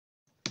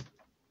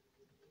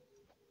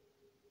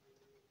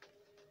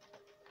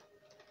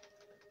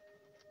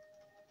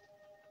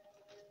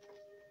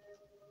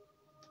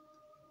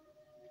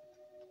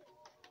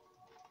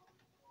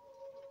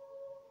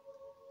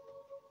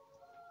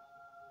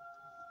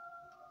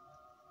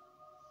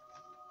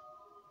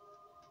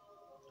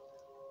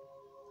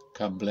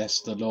Come, bless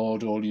the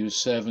Lord, all you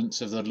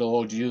servants of the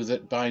Lord, you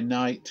that by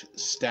night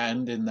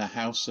stand in the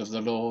house of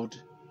the Lord.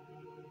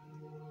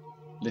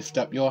 Lift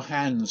up your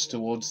hands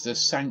towards the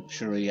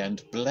sanctuary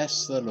and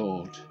bless the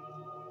Lord.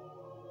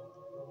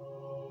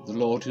 The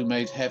Lord who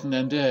made heaven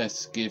and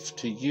earth give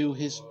to you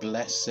his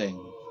blessing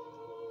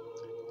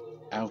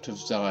out of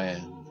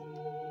Zion.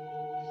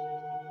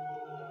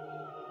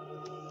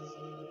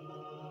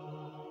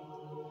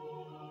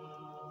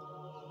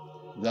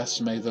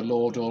 Thus may the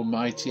Lord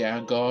Almighty, our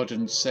God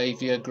and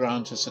Saviour,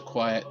 grant us a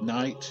quiet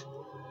night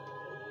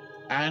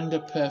and a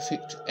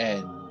perfect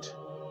end.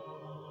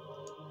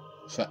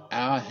 For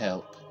our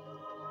help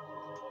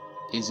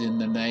is in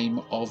the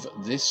name of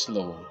this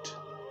Lord,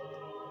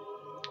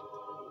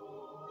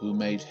 who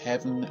made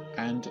heaven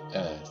and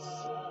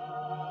earth.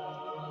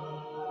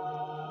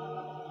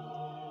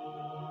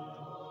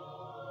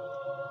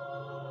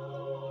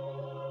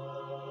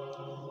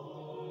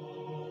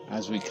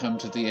 As we come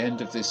to the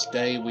end of this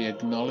day, we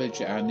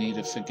acknowledge our need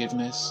of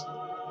forgiveness,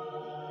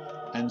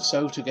 and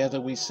so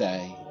together we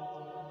say,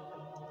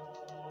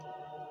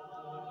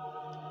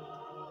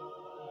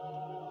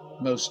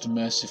 Most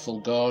merciful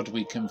God,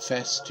 we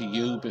confess to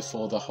you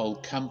before the whole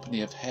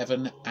company of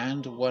heaven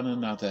and one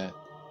another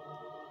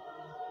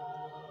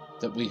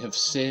that we have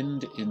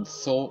sinned in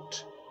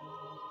thought,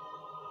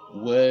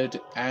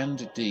 word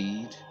and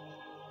deed,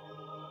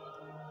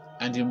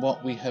 and in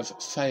what we have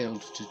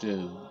failed to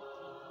do.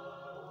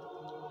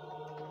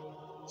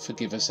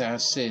 Forgive us our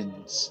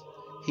sins,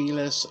 heal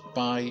us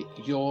by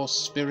your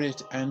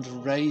Spirit, and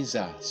raise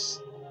us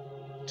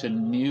to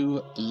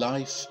new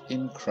life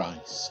in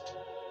Christ.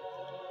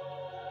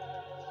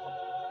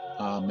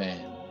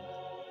 Amen.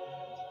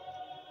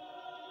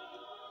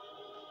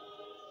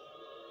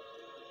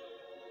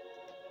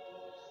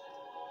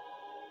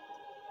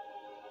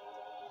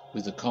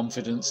 With the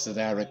confidence that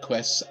our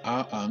requests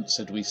are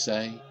answered, we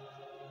say,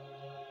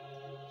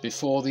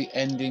 before the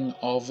ending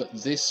of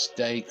this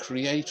day,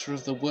 Creator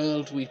of the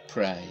world, we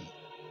pray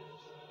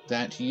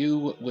that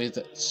you with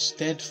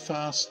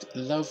steadfast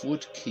love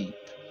would keep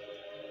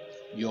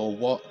your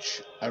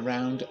watch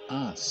around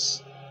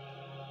us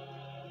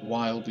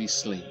while we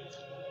sleep.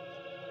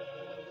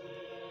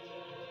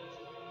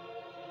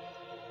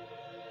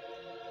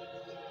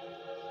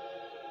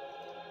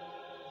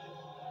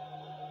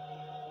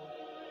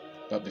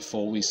 But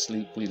before we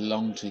sleep, we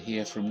long to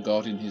hear from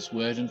God in his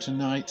word, and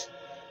tonight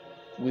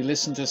we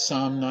listen to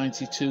Psalm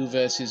 92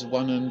 verses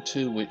 1 and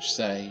 2, which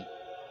say,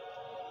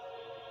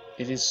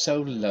 It is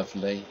so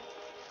lovely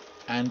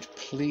and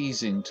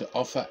pleasing to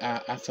offer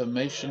our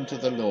affirmation to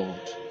the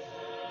Lord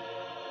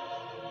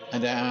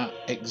and our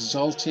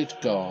exalted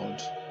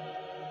God,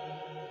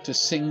 to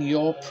sing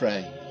your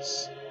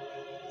praise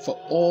for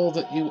all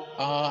that you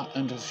are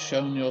and have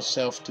shown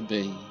yourself to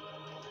be,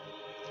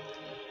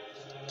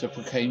 to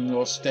proclaim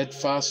your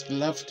steadfast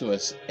love to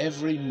us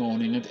every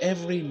morning and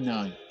every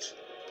night,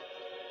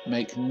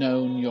 make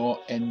known your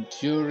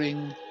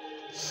enduring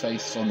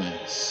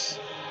faithfulness.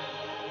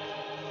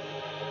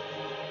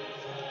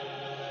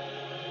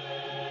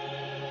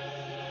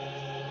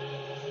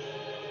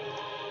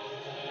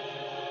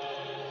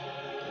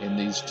 In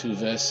these two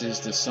verses,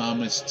 the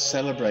psalmist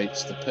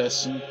celebrates the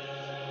person,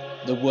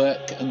 the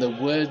work and the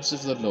words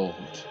of the Lord.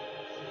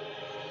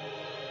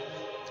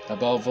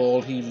 Above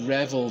all, he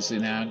revels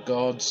in our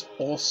God's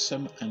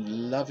awesome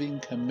and loving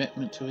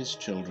commitment to his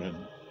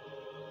children.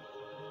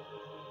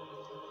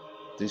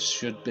 This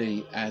should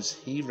be, as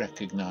he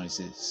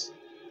recognizes,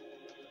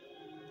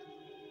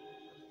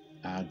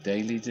 our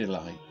daily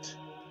delight.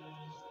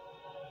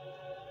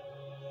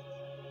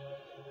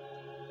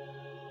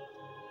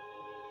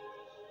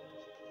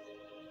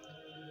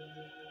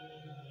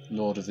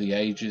 Lord of the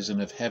ages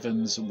and of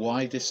heaven's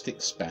widest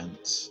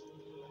expanse,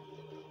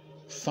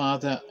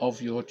 Father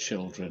of your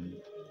children,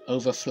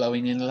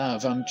 overflowing in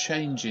love,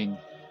 unchanging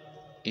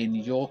in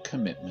your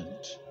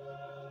commitment,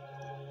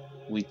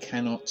 we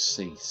cannot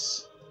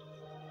cease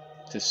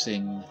to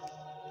sing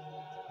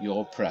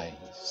your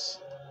praise.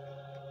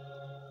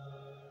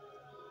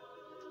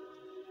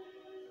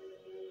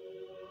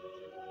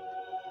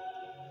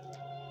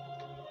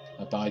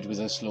 Abide with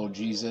us, Lord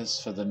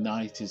Jesus, for the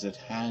night is at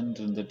hand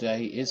and the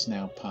day is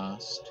now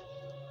past.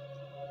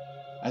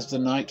 As the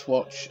night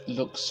watch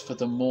looks for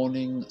the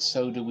morning,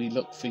 so do we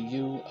look for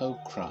you, O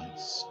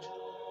Christ.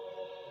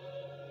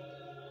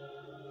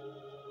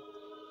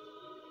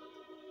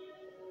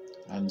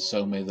 And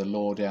so may the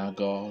Lord our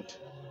God,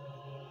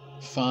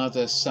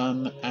 Father,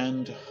 Son,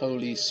 and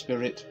Holy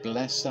Spirit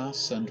bless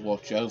us and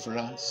watch over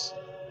us.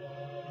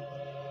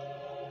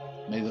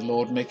 May the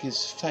Lord make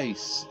his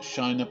face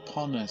shine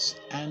upon us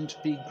and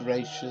be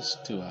gracious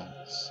to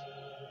us.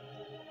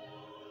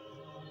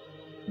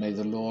 May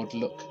the Lord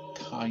look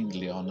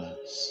kindly on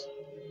us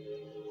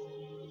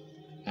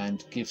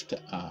and give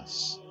to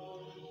us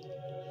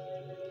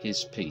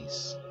his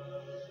peace.